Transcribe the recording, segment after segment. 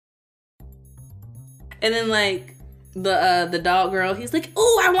And then like the dog girl, he's like,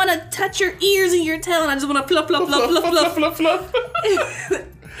 "Oh, I want to touch your ears and your tail, and I just want to fluff, fluff, fluff, fluff, fluff, fluff."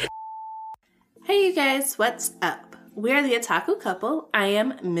 Hey, you guys, what's up? We're the Otaku couple. I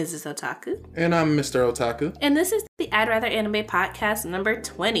am Mrs. Otaku. And I'm Mr. Otaku. And this is the I'd Rather Anime podcast number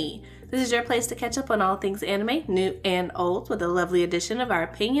 20. This is your place to catch up on all things anime, new and old, with a lovely addition of our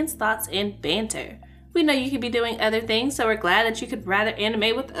opinions, thoughts, and banter. We know you could be doing other things, so we're glad that you could rather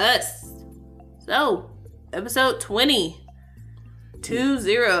anime with us. So, episode 20.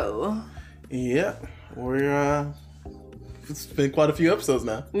 2-0. Yeah, it's been quite a few episodes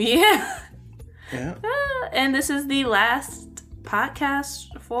now. Yeah. Yeah. And this is the last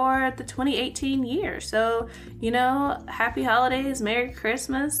podcast for the 2018 year. So, happy holidays, Merry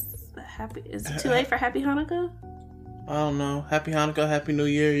Christmas. Is it too late for Happy Hanukkah? I don't know. Happy Hanukkah, Happy New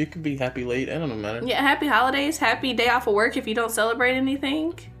Year. You could be happy late. I don't know, matter. Yeah, happy holidays, happy day off of work if you don't celebrate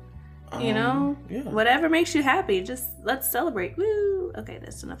anything. Yeah. Whatever makes you happy, just let's celebrate. Woo! Okay,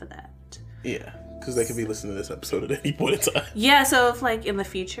 that's enough of that. Yeah, because they could be listening to this episode at any point in time. Yeah, so if like in the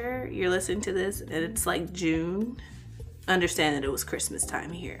future you're listening to this and it's like June, understand that it was Christmas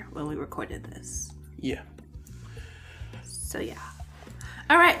time here when we recorded this. Yeah. So yeah.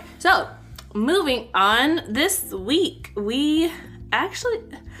 All right, so moving on. This week, we actually,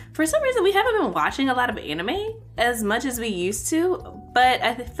 for some reason, we haven't been watching a lot of anime as much as we used to, but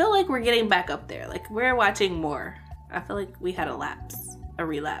I feel like we're getting back up there. Like, we're watching more. I feel like we had a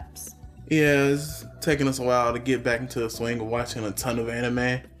relapse. Yeah, it's taking us a while to get back into the swing of watching a ton of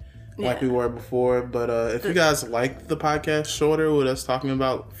anime like we were before, but if you guys like the podcast shorter with us talking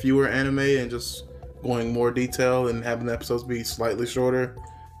about fewer anime and just going more detail and having the episodes be slightly shorter,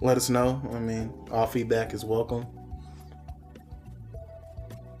 let us know. I mean, all feedback is welcome.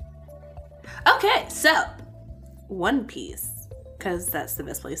 Okay, so One Piece, because that's the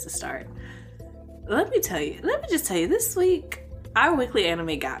best place to start. Let me just tell you, this week, our weekly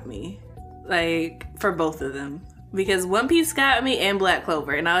anime got me. Like, for both of them. Because One Piece got me and Black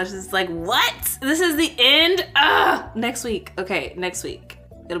Clover. And I was just like, what? This is the end? Next week. Okay, next week.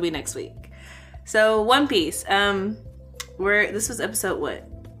 It'll be next week. So, One Piece. This was episode what?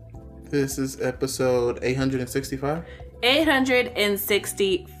 This is episode 865.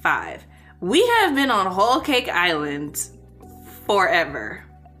 865. We have been on Whole Cake Island forever.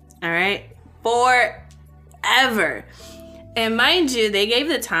 Alright? Forever. And mind you, they gave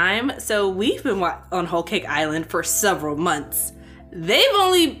the time, so we've been on Whole Cake Island for several months. They've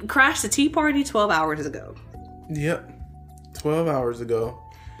only crashed the tea party 12 hours ago. Yep. 12 hours ago.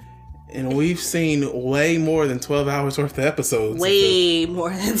 And we've seen way more than 12 hours worth of episodes. Way more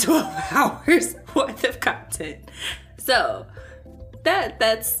than 12 hours worth of content. So,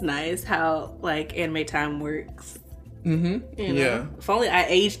 that's nice how, like, anime time works. Mm-hmm. Yeah. If only I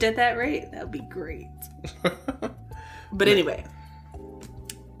aged at that rate, that would be great. But anyway.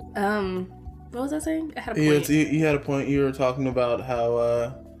 What was I saying? I had a point. You had a point. You were talking about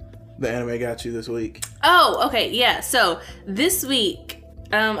how the anime got you this week. Oh, okay. Yeah. So, this week...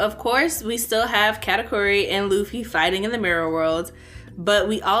 of course, we still have Katakuri and Luffy fighting in the Mirror World, but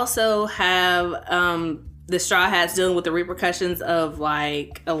we also have the Straw Hats dealing with the repercussions of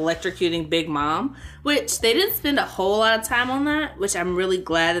like electrocuting Big Mom, which they didn't spend a whole lot of time on that, which I'm really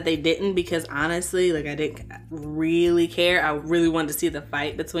glad that they didn't, because honestly, like, I didn't really care. I really wanted to see the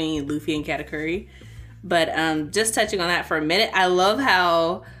fight between Luffy and Katakuri. But just touching on that for a minute, I love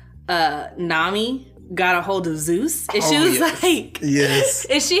how Nami got a hold of Zeus, and she was like, yes.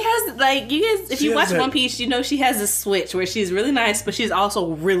 And she has, like, you guys, if you watch One Piece, you know she has this switch where she's really nice, but she's also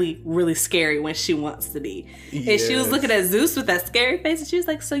really, really scary when she wants to be. Yes. And she was looking at Zeus with that scary face, and she was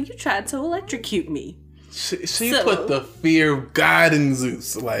like, so you tried to electrocute me. She put the fear of God in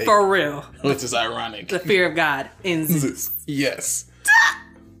Zeus, like, for real, which is ironic. The fear of God in Zeus. Yes.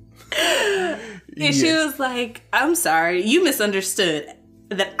 And she was like, I'm sorry, you misunderstood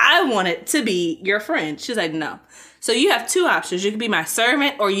that I wanted to be your friend. She's like, no. So you have two options. You can be my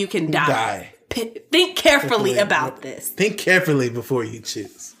servant or you can die. Think carefully about this. Think carefully before you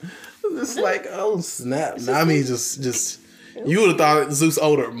choose. It's like, oh snap. Nami just you would have thought Zeus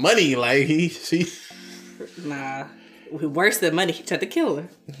owed her money. Like she Nah. Worse than money, he tried to kill her.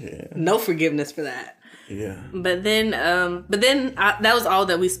 Yeah. No forgiveness for that. Yeah. But then that was all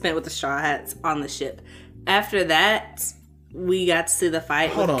that we spent with the Straw Hats on the ship. After that, we got to see the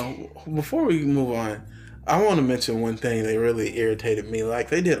fight. Hold on. Before we move on, I want to mention one thing that really irritated me. Like,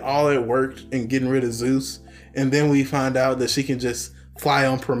 they did all that work in getting rid of Zeus, and then we find out that she can just fly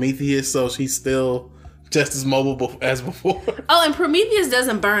on Prometheus, so she's still just as mobile as before. Oh, and Prometheus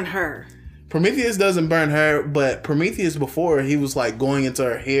doesn't burn her. Prometheus doesn't burn her, but Prometheus before, he was like going into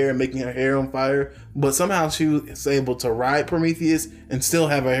her hair and making her hair on fire. But somehow she was able to ride Prometheus and still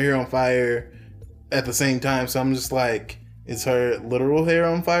have her hair on fire at the same time. So I'm just like, is her literal hair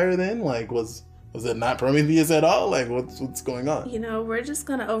on fire then? Like, was it not Prometheus at all? Like, what's going on? You know, we're just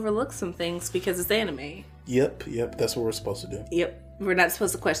gonna overlook some things because it's anime. Yep. That's what we're supposed to do. Yep. We're not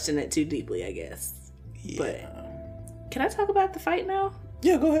supposed to question it too deeply, I guess. Yeah. But can I talk about the fight now?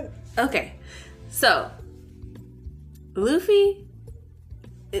 Yeah, go ahead. Okay. So, Luffy,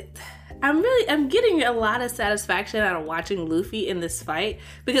 I'm getting a lot of satisfaction out of watching Luffy in this fight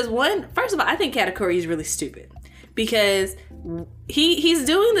because first of all, I think Katakuri is really stupid because he's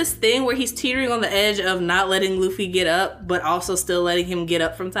doing this thing where he's teetering on the edge of not letting Luffy get up, but also still letting him get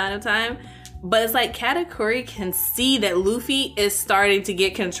up from time to time. But it's like Katakuri can see that Luffy is starting to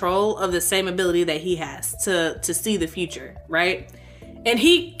get control of the same ability that he has to see the future, right? And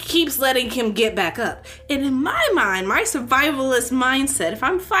he keeps letting him get back up. And in my mind, my survivalist mindset, if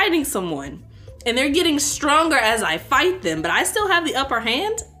I'm fighting someone and they're getting stronger as I fight them, but I still have the upper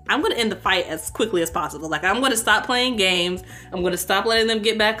hand, I'm going to end the fight as quickly as possible. Like, I'm going to stop playing games. I'm going to stop letting them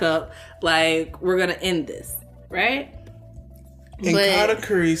get back up. Like, we're going to end this, right? In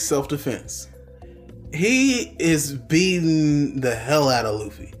Katakuri's self-defense, he is beating the hell out of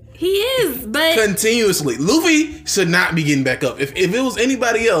Luffy. He is, but continuously. Luffy should not be getting back up. If it was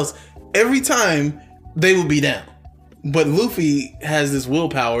anybody else, every time they would be down. But Luffy has this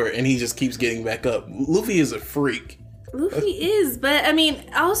willpower and he just keeps getting back up. Luffy is a freak. Luffy is, but I mean,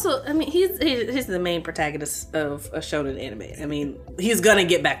 he's the main protagonist of a shonen anime. I mean, he's gonna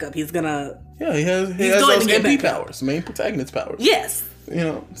get back up. He's gonna. Yeah, he has those MP powers, main protagonist powers. Yes. You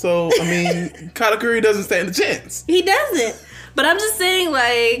know, so I mean, Katakuri doesn't stand a chance. He doesn't. But I'm just saying,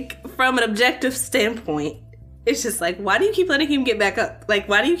 like, from an objective standpoint, it's just like, why do you keep letting him get back up? Like,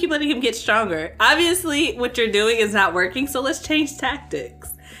 why do you keep letting him get stronger? Obviously, what you're doing is not working, so let's change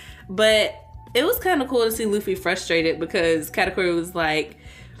tactics. But it was kind of cool to see Luffy frustrated because Katakuri was like,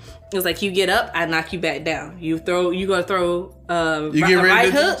 you get up, I knock you back down. You go to throw a right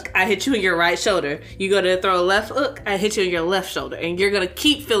hook, I hit you in your right shoulder. You go to throw a left hook, I hit you in your left shoulder. And you're going to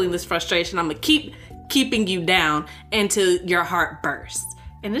keep feeling this frustration. I'm going to keeping you down until your heart bursts.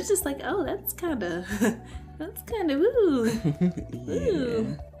 And it's just like, oh, that's kind of ooh.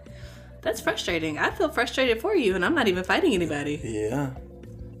 Ooh. That's frustrating. I feel frustrated for you and I'm not even fighting anybody. Yeah.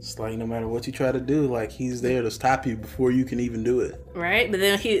 It's like no matter what you try to do, like he's there to stop you before you can even do it. Right? But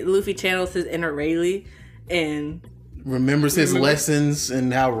then Luffy channels his inner Rayleigh and remembers his lessons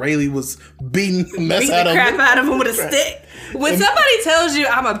and how Rayleigh was beating the crap out of him with a stick. When somebody tells you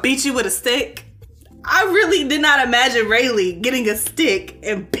I'm gonna beat you with a stick, I really did not imagine Rayleigh getting a stick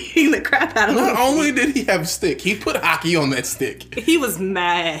and beating the crap out of him. Not only did he have a stick, he put hockey on that stick. He was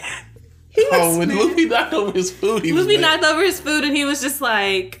mad. When Luffy knocked over his food, Luffy knocked over his food and he was just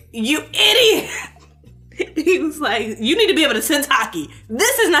like, you idiot! He was like, you need to be able to sense hockey.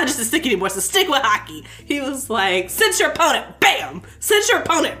 This is not just a stick anymore, it's a stick with hockey. He was like, sense your opponent, bam! Sense your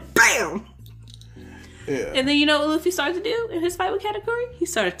opponent, bam! Yeah. And then you know what Luffy started to do in his fight with Katakuri? He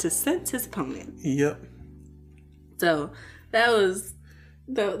started to sense his opponent. Yep. So that was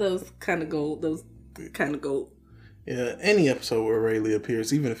kind of gold. Yeah, any episode where Rayleigh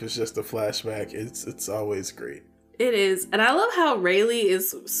appears, even if it's just a flashback, it's always great. It is. And I love how Rayleigh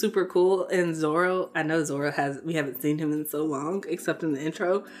is super cool and Zoro, I know Zoro we haven't seen him in so long, except in the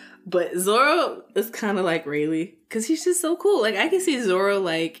intro, but Zoro is kind of like Rayleigh because he's just so cool. Like I can see Zoro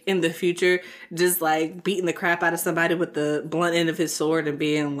like in the future just like beating the crap out of somebody with the blunt end of his sword and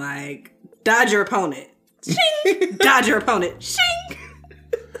being like, dodge your opponent. Shing! Dodge your opponent.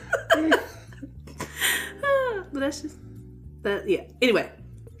 Shing! But that's just that. Yeah. Anyway,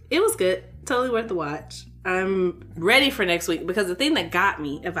 it was good. Totally worth the watch. I'm ready for next week because the thing that got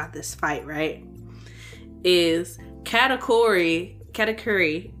me about this fight, right, is Katakuri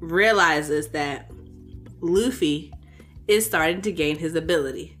realizes that Luffy is starting to gain his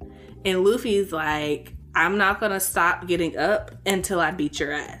ability. And Luffy's like, I'm not going to stop getting up until I beat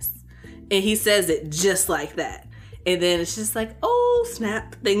your ass. And he says it just like that. And then it's just like, oh,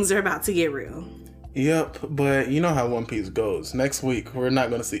 snap. Things are about to get real. Yep, but you know how One Piece goes. Next week, we're not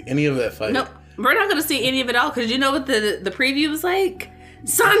going to see any of that fight. Nope. We're not going to see any of it all because you know what the preview was like?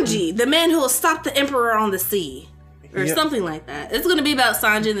 Sanji, the man who will stop the Emperor on the sea. Or something like that. It's going to be about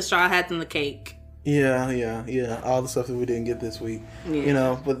Sanji and the Straw Hats and the cake. Yeah. All the stuff that we didn't get this week. Yeah. You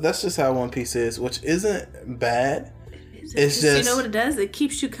know, but that's just how One Piece is, which isn't bad. It's just, you know what it does? It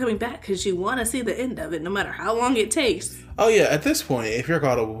keeps you coming back because you want to see the end of it, no matter how long it takes. Oh yeah, at this point, if you're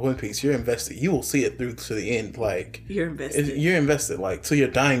caught up with One Piece, you're invested. You will see it through to the end. Like you're invested. You're invested. Like to your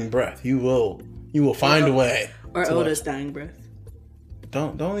dying breath, you will find a way. Or Oda's dying breath.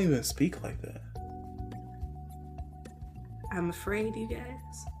 Don't even speak like that. I'm afraid, you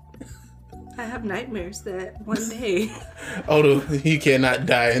guys. I have nightmares that one day. Oda, he cannot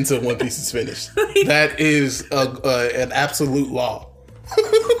die until One Piece is finished. That is an absolute law.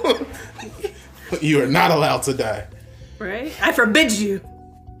 You are not allowed to die. Right? I forbid you.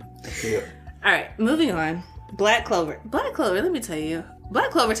 Yeah. All right, moving on. Black Clover. Black Clover, let me tell you.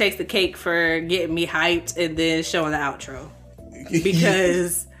 Black Clover takes the cake for getting me hyped and then showing the outro.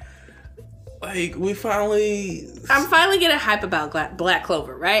 Because... like, I'm finally getting hype about Black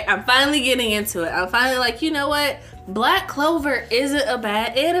Clover, right? I'm finally getting into it. I'm finally like, you know what? Black Clover isn't a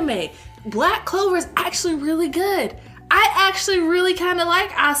bad anime. Black Clover is actually really good. I actually really kind of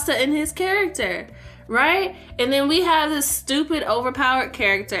like Asta and his character, right? And then we have this stupid, overpowered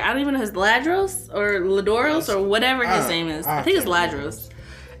character. I don't even know his Ladros or Ladoros or whatever his name is. I think it's Ladros.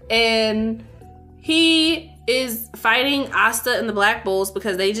 And he is fighting Asta and the Black Bulls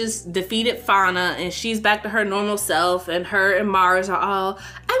because they just defeated Fauna and she's back to her normal self, and her and Mars are all,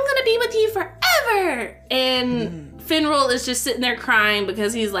 I'm gonna be with you forever. And Finral is just sitting there crying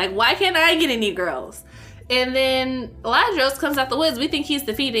because he's like, why can't I get any girls? And then Ladros comes out the woods. We think he's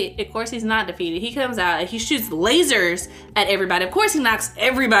defeated. Of course, he's not defeated. He comes out and he shoots lasers at everybody. Of course, he knocks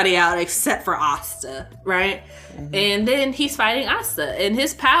everybody out except for Asta, right? Mm-hmm. And then he's fighting Asta. And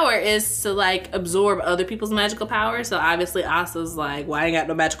his power is to, like, absorb other people's magical power. So, obviously, Asta's like, well, I ain't got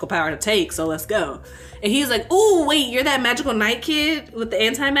no magical power to take, so let's go. And he's like, ooh, wait, you're that magical knight kid with the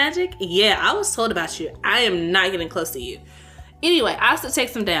anti-magic? Yeah, I was told about you. I am not getting close to you. Anyway, Asta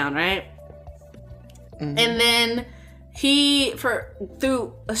takes him down, right? Mm-hmm. And then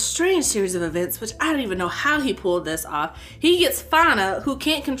through a strange series of events, which I don't even know how he pulled this off, he gets Fauna, who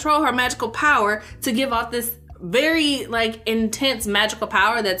can't control her magical power, to give off this very, like, intense magical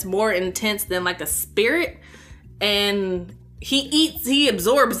power that's more intense than, like, a spirit. And he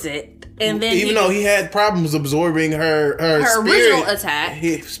absorbs it. And then even though he had problems absorbing her spirit, original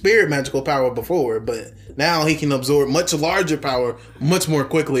attack, spirit magical power before, but now he can absorb much larger power much more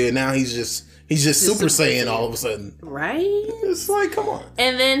quickly, and now he's just Super Saiyan all of a sudden. Right? It's like, come on.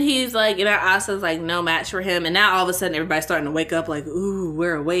 And then he's like, and Asta's like, no match for him. And now all of a sudden everybody's starting to wake up like, ooh,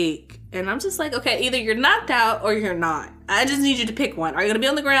 we're awake. And I'm just like, okay, either you're knocked out or you're not. I just need you to pick one. Are you going to be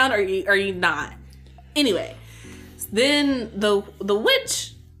on the ground or are you not? Anyway, then the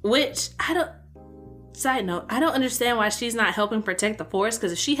witch, side note, I don't understand why she's not helping protect the forest,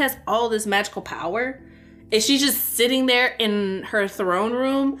 because if she has all this magical power, is she just sitting there in her throne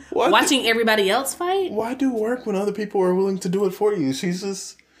room watching everybody else fight? Why do work when other people are willing to do it for you? She's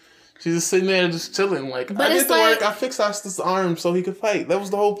just sitting there just chilling. Like, but I did the work. I fixed Asta's arm so he could fight. That was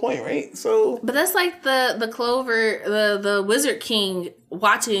the whole point, right? So, but that's like the Clover, the Wizard King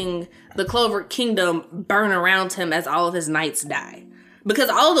watching the Clover Kingdom burn around him as all of his knights die, because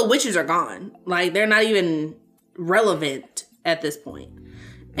all the witches are gone. Like, they're not even relevant at this point,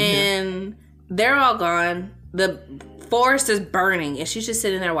 and they're all gone. The forest is burning, and she's just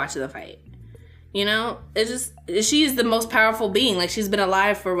sitting there watching the fight. You know, she is the most powerful being. Like, she's been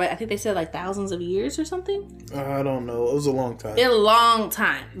alive for what I think they said, like, thousands of years or something. I don't know. It was a long time. A long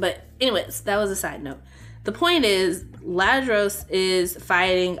time. But anyways, that was a side note. The point is, Ladros is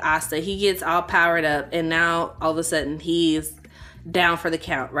fighting Asta. He gets all powered up, and now all of a sudden he's down for the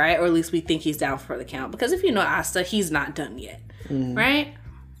count, right? Or at least we think he's down for the count, because if you know Asta, he's not done yet, right?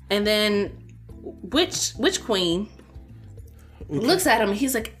 And then Witch Queen looks at him and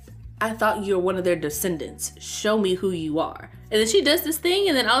he's like, I thought you were one of their descendants. Show me who you are. And then she does this thing,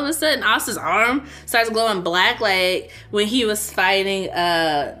 and then all of a sudden Asta's arm starts glowing black, like when he was fighting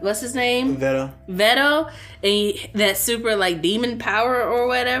what's his name? Veto. And that super, like, demon power or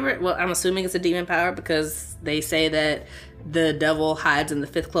whatever. Well, I'm assuming it's a demon power because they say that the devil hides in the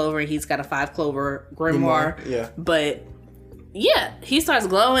 5th clover and he's got a 5 clover grimoire. Yeah. But yeah, he starts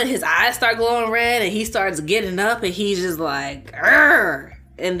glowing, his eyes start glowing red, and he starts getting up, and he's just like, Arr!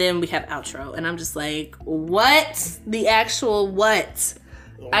 And then we have outro, and I'm just like, what? The actual what?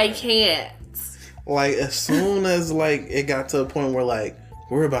 I can't. Like, as soon as, like, it got to a point where, like,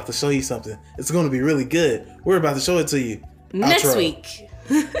 we're about to show you something, it's going to be really good, we're about to show it to you. Next outro. week.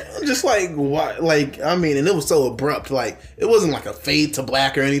 I'm just like, what? Like, I mean, and it was so abrupt. Like, it wasn't like a fade to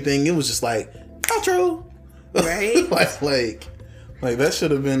black or anything. It was just like, outro. Right? like that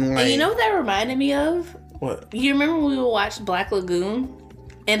should have been like. And you know what that reminded me of? What? You remember when we watched Black Lagoon?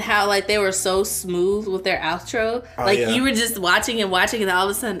 and how like they were so smooth with their outro. You were just watching, and all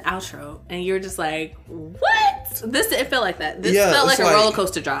of a sudden outro, and you were just like, what? This didn't feel like that. This felt like a roller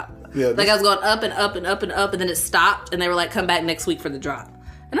coaster drop. Yeah, like I was going up and up and up and up, and then it stopped, and they were like, come back next week for the drop.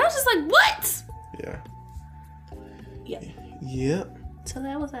 And I was just like, what? Yeah. Yep. So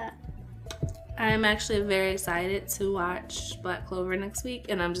that was that. I'm actually very excited to watch Black Clover next week,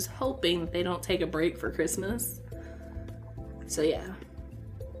 and I'm just hoping that they don't take a break for Christmas. So yeah.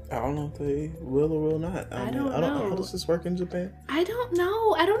 I don't know if they will or will not. I don't know. How does this work in Japan? I don't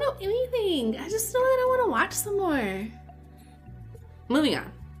know. I don't know anything. I just know that I want to watch some more. Moving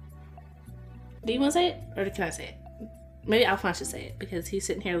on. Do you want to say it? Or can I say it? Maybe Alphonse should say it, because he's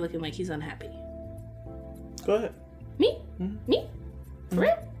sitting here looking like he's unhappy. Go ahead. Me? Mm-hmm. Me? For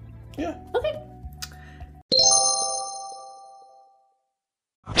real? Yeah. Okay.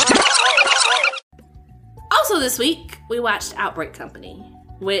 Also this week, we watched Outbreak Company,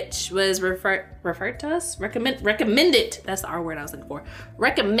 which was referred to us? Recommended. That's the R word I was looking for.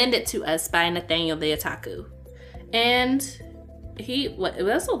 Recommended to us by Nathaniel the Otaku. And it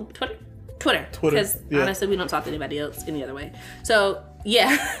was on Twitter? Twitter. Because honestly, we don't talk to anybody else any other way. So,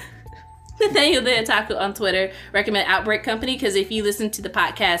 yeah. Nathaniel the Otaku on Twitter recommend Outbreak Company, because if you listened to the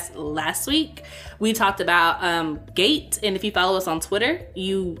podcast last week, we talked about Gate, and if you follow us on Twitter,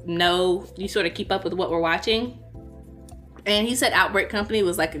 you sort of keep up with what we're watching. And he said Outbreak Company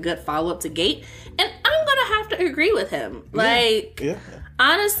was like a good follow-up to Gate, and I'm gonna have to agree with him.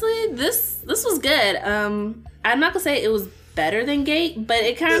 Honestly, this was good. I'm not gonna say it was better than Gate, but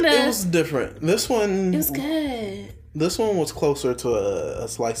it was different. It was good. This one was closer to a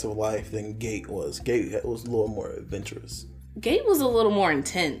slice of life than Gate was. Gate was a little more adventurous. Gate was a little more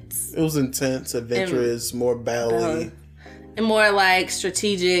intense. It was intense, adventurous, more battle-y. And more like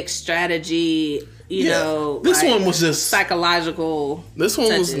strategy, you know. This one was just psychological. This one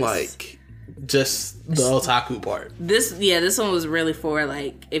was like just the otaku part. This one was really for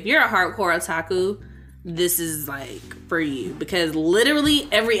like, if you're a hardcore otaku, this is like for you, because literally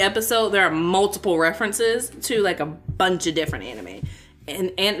every episode there are multiple references to like a bunch of different anime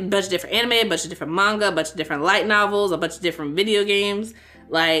and a bunch of different anime, a bunch of different manga, a bunch of different light novels, a bunch of different video games,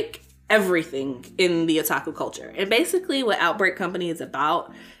 like everything in the otaku culture. And basically what Outbreak Company is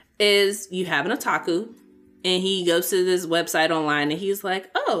about is you have an otaku and he goes to this website online and he's like,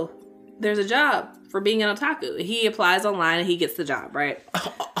 oh, there's a job for being an otaku. He applies online and he gets the job, right?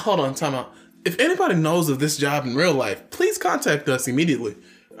 Hold on, time out. If anybody knows of this job in real life, please contact us immediately.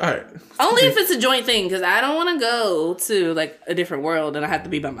 All right. Only if it's a joint thing, because I don't want to go to like a different world and I have to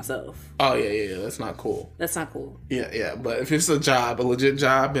be by myself. Oh, yeah. That's not cool. That's not cool. Yeah. But if it's a legit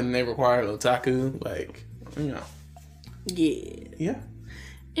job, and they require an otaku, like, you know. Yeah.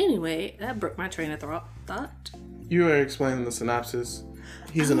 Anyway, that broke my train of thought. You were explaining the synopsis.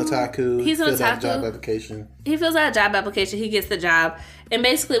 He's an otaku. He's an otaku. Out a job application. He fills out a job application. He gets the job. And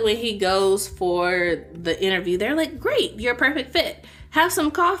basically when he goes for the interview, they're like, great, you're a perfect fit. Have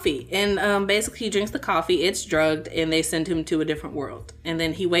some coffee. And basically he drinks the coffee. It's drugged. And they send him to a different world. And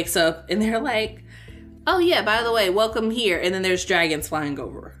then he wakes up and they're like, oh yeah, by the way, welcome here. And then there's dragons flying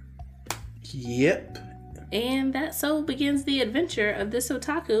over. Yep. And that so begins the adventure of this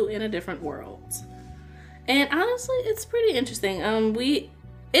otaku in a different world. And honestly, it's pretty interesting.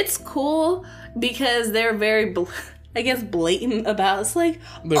 It's cool because they're very, blatant about. It's like,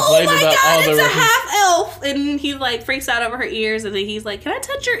 oh my god, it's a half elf, and he like freaks out over her ears, and then he's like, "Can I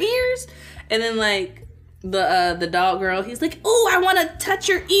touch your ears?" And then like the dog girl, he's like, "Oh, I want to touch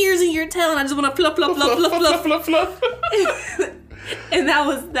your ears and your tail, and I just want to fluff, fluff, fluff, fluff, fluff, fluff." And that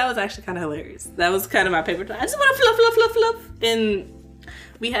was actually kind of hilarious. That was kind of my favorite. I just want to fluff, fluff, fluff, fluff. And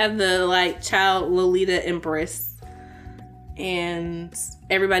we have the like child Lolita Empress, and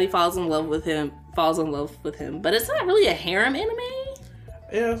everybody falls in love with him. But it's not really a harem anime.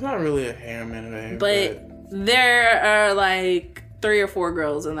 Yeah, it's not really a harem anime. But there are like 3 or 4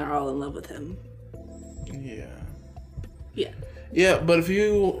 girls, and they're all in love with him. Yeah, but if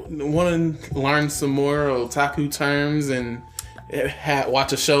you want to learn some more otaku terms and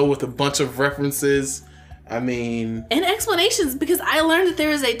watch a show with a bunch of references, and explanations, because I learned that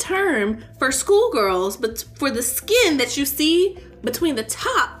there is a term for schoolgirls, but for the skin that you see between the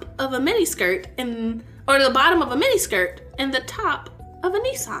top of a miniskirt or the bottom of a miniskirt and the top of a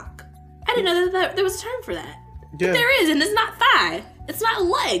knee sock. I didn't know that there was a term for that. Yeah. But there is, and it's not thigh. It's not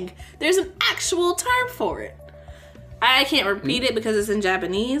leg. There's an actual term for it. I can't repeat it because it's in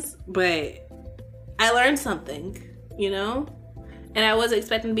Japanese, but I learned something, And I wasn't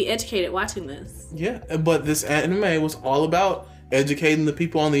expecting to be educated watching this. Yeah, but this anime was all about educating the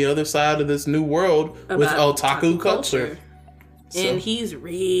people on the other side of this new world about with otaku culture. And he's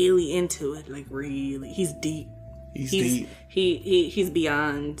really into it. Like, really. He's deep. He's deep. He's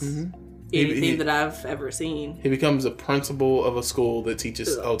beyond anything that I've ever seen. He becomes a principal of a school that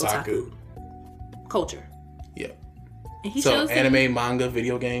teaches otaku. Culture. Yep. And he so shows anime, manga,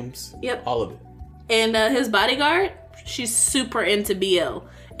 video games. Yep. All of it. And his bodyguard, she's super into BL.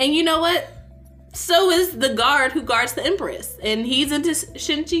 And you know what? So is the guard who guards the Empress. And he's into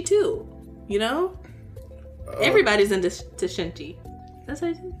Shinji too. You know? Everybody's into Shinji. That's how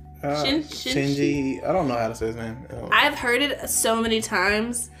you say it? Shinji. I don't know how to say his name. I've heard it so many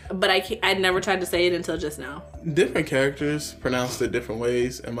times, but I never tried to say it until just now. Different characters pronounced it different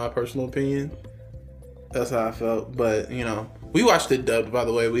ways, in my personal opinion. That's how I felt. But, you know, we watched it dubbed, by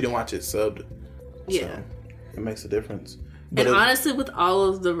the way. We didn't watch it subbed. Yeah. So it makes a difference. But and honestly, with all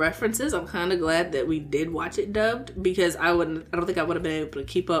of the references, I'm kind of glad that we did watch it dubbed, because I don't think I would have been able to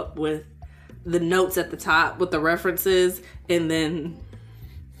keep up with the notes at the top with the references and then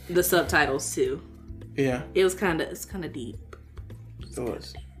the subtitles too. Yeah. It's kind of deep. It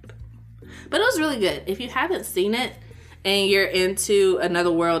was. But it was really good. If you haven't seen it and you're into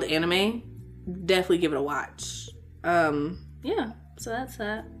Another World anime, definitely give it a watch. Yeah, so that's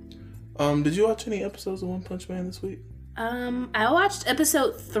that. Did you watch any episodes of One Punch Man this week? I watched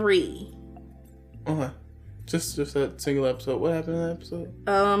episode 3. Okay. Just that single episode. What happened in that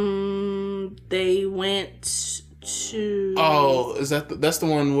episode? They went to... Oh, that's the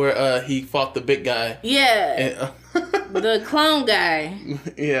one where he fought the big guy. Yeah. And, the clone guy.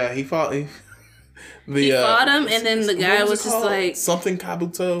 Yeah, he fought... He fought him, and then the guy was just like... Something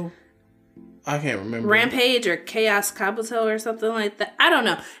Kabuto. I can't remember. Rampage or Chaos Kabuto or something like that. I don't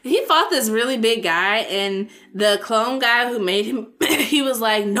know. He fought this really big guy, and the clone guy who made him, he was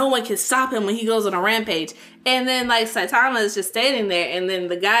like, no one can stop him when he goes on a rampage. And then, like, Saitama is just standing there, and then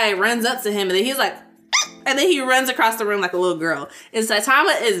the guy runs up to him, and then he's like, and then he runs across the room like a little girl. And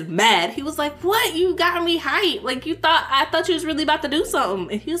Saitama is mad. He was like, what? You got me hyped. Like, I thought you was really about to do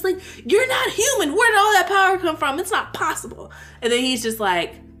something. And he was like, you're not human. Where did all that power come from? It's not possible. And then he's just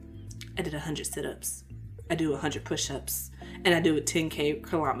like, I did 100 sit-ups. I do 100 push-ups. And I do a 10K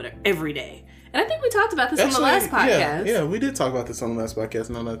kilometer every day. And I think we talked about this on the last podcast. Yeah, we did talk about this on the last podcast,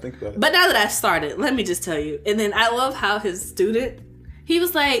 now that I think about it. But now that I've started, let me just tell you. And then I love how his student, he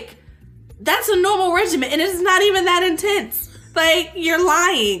was like, that's a normal regimen, and it's not even that intense. Like, you're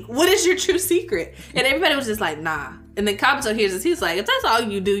lying. What is your true secret? And everybody was just like, nah. And then Kabuto hears this. He's like, if that's all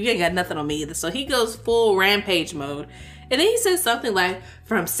you do, you ain't got nothing on me either. So he goes full rampage mode. And then he says something like,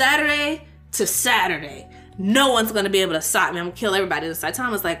 from Saturday to Saturday, no one's going to be able to stop me. I'm going to kill everybody. And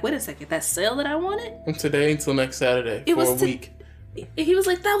Saitama's like, wait a second, that sale that I wanted? From today until next Saturday for a week. He was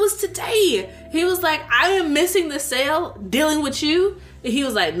like, that was today. He was like, I am missing the sale, dealing with you. And he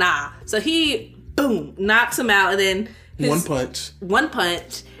was like, nah. So he, boom, knocks him out. And then One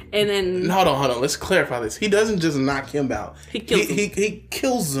punch. And then... Hold on. Let's clarify this. He doesn't just knock him out. He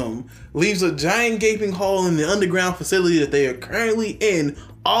kills him, leaves a giant gaping hole in the underground facility that they are currently in,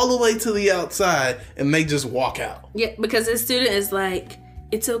 all the way to the outside, and they just walk out. Yeah, because his student is like,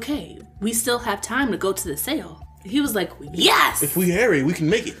 it's okay. We still have time to go to the sale. He was like, yes! If we hurry, we can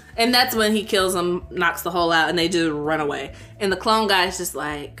make it. And that's when he kills him, knocks the hole out, and they just run away. And the clone guy's just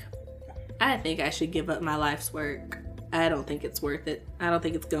like, I think I should give up my life's work. I don't think it's worth it. I don't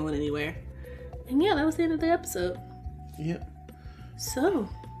think it's going anywhere. And yeah, that was the end of the episode. Yep. So.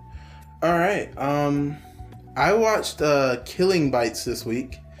 All right. I watched Killing Bites this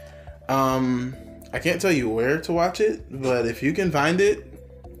week. I can't tell you where to watch it, but if you can find it,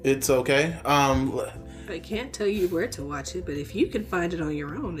 it's okay. I can't tell you where to watch it, but if you can find it on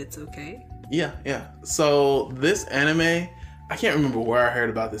your own, it's okay. Yeah. So this anime, I can't remember where I heard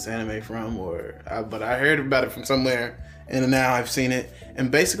about this anime from, but I heard about it from somewhere, and now I've seen it.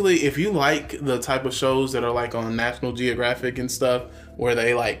 And basically, if you like the type of shows that are like on National Geographic and stuff, where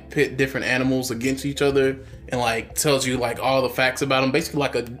they like pit different animals against each other and like tells you like all the facts about them, basically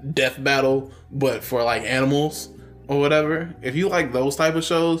like a death battle, but for like animals or whatever. If you like those type of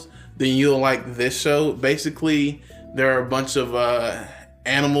shows, then you'll like this show. Basically, there are a bunch of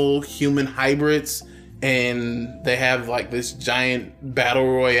animal human hybrids, and they have like this giant battle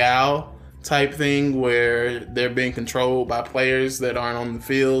royale type thing where they're being controlled by players that aren't on the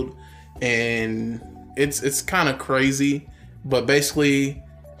field, and it's kind of crazy. But basically,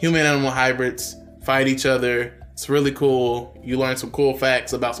 human animal hybrids fight each other. It's really cool. You learn some cool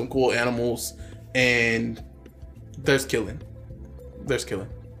facts about some cool animals, and there's killing.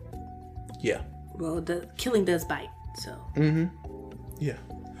 Yeah. Well, the killing does bite, so. Yeah.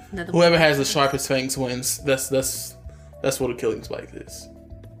 Whoever has the sharpest fangs wins. That's what a killing spike is.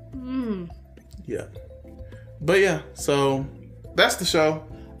 Yeah. But yeah, so that's the show.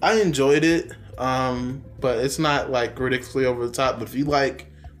 I enjoyed it, but it's not like ridiculously over the top. But if you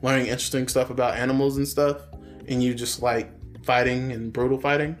like learning interesting stuff about animals and stuff, and you just like fighting and brutal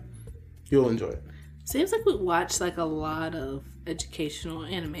fighting, you'll enjoy it. Seems like we watched like a lot of educational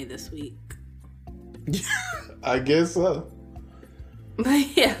anime this week. I guess so.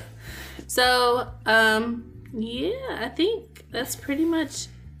 But yeah. So, yeah, I think that's pretty much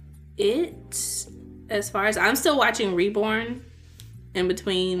it. As far as I'm still watching Reborn in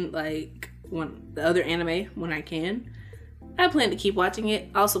between like the other anime when I can. I plan to keep watching it.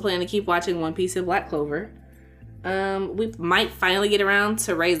 Also plan to keep watching One Piece and Black Clover. We might finally get around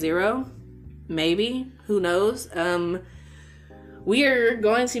to Ray Zero. Maybe. Who knows? We are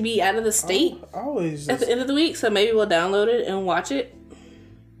going to be out of the state at the end of the week, so maybe we'll download it and watch it.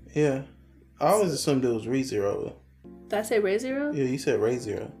 Yeah. I always assumed it was ReZero. Did I say Ray Zero? Yeah, you said Ray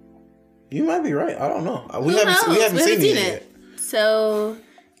Zero. You might be right. I don't know. We haven't seen it yet. So,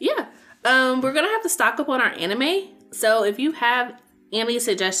 yeah. We're going to have to stock up on our anime. So, if you have any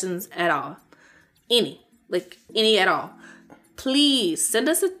suggestions at all, any at all, please send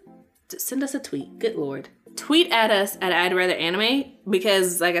us a tweet. Good Lord. Tweet at us at I'd Rather Anime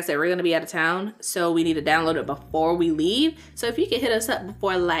because, like I said, we're going to be out of town. So, we need to download it before we leave. So, if you could hit us up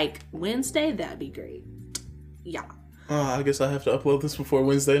before like Wednesday, that'd be great. Yeah. I guess I have to upload this before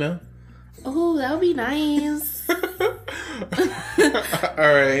Wednesday now. Oh, that would be nice. All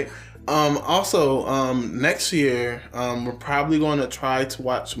right. Also, next year, we're probably going to try to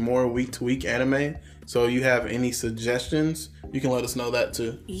watch more week-to-week anime. So you have any suggestions, you can let us know that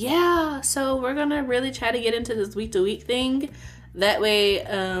too. Yeah. So we're going to really try to get into this week-to-week thing. That way,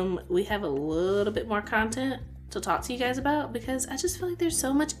 we have a little bit more content to talk to you guys about because I just feel like there's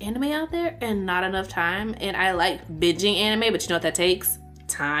so much anime out there and not enough time. And I like binging anime, but you know what that takes?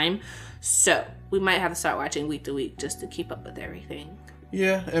 Time. So we might have to start watching week to week just to keep up with everything.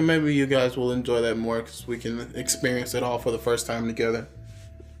 Yeah, and maybe you guys will enjoy that more because we can experience it all for the first time together.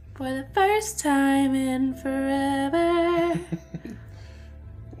 For the first time in forever.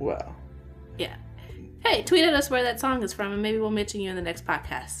 Wow. Yeah. Hey, tweet at us where that song is from and maybe we'll mention you in the next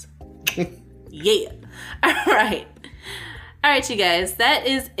podcast. Yeah. All right. All right, you guys, that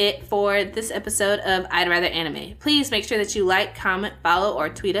is it for this episode of I'd Rather Anime. Please make sure that you like, comment, follow, or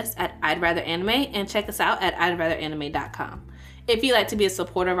tweet us at I'd Rather Anime and check us out at I'dRatherAnime.com. If you'd like to be a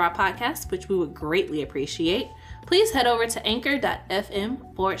supporter of our podcast, which we would greatly appreciate, please head over to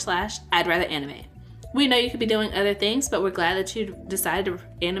anchor.fm/I'd Rather Anime. We know you could be doing other things, but we're glad that you decided to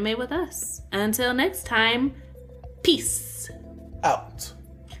anime with us. Until next time, peace. Out.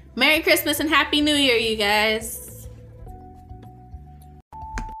 Merry Christmas and Happy New Year, you guys.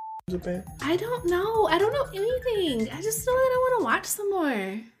 I don't know. I don't know anything. I just know that I want to watch some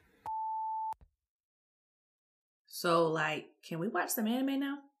more. So, like, can we watch some anime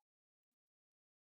now?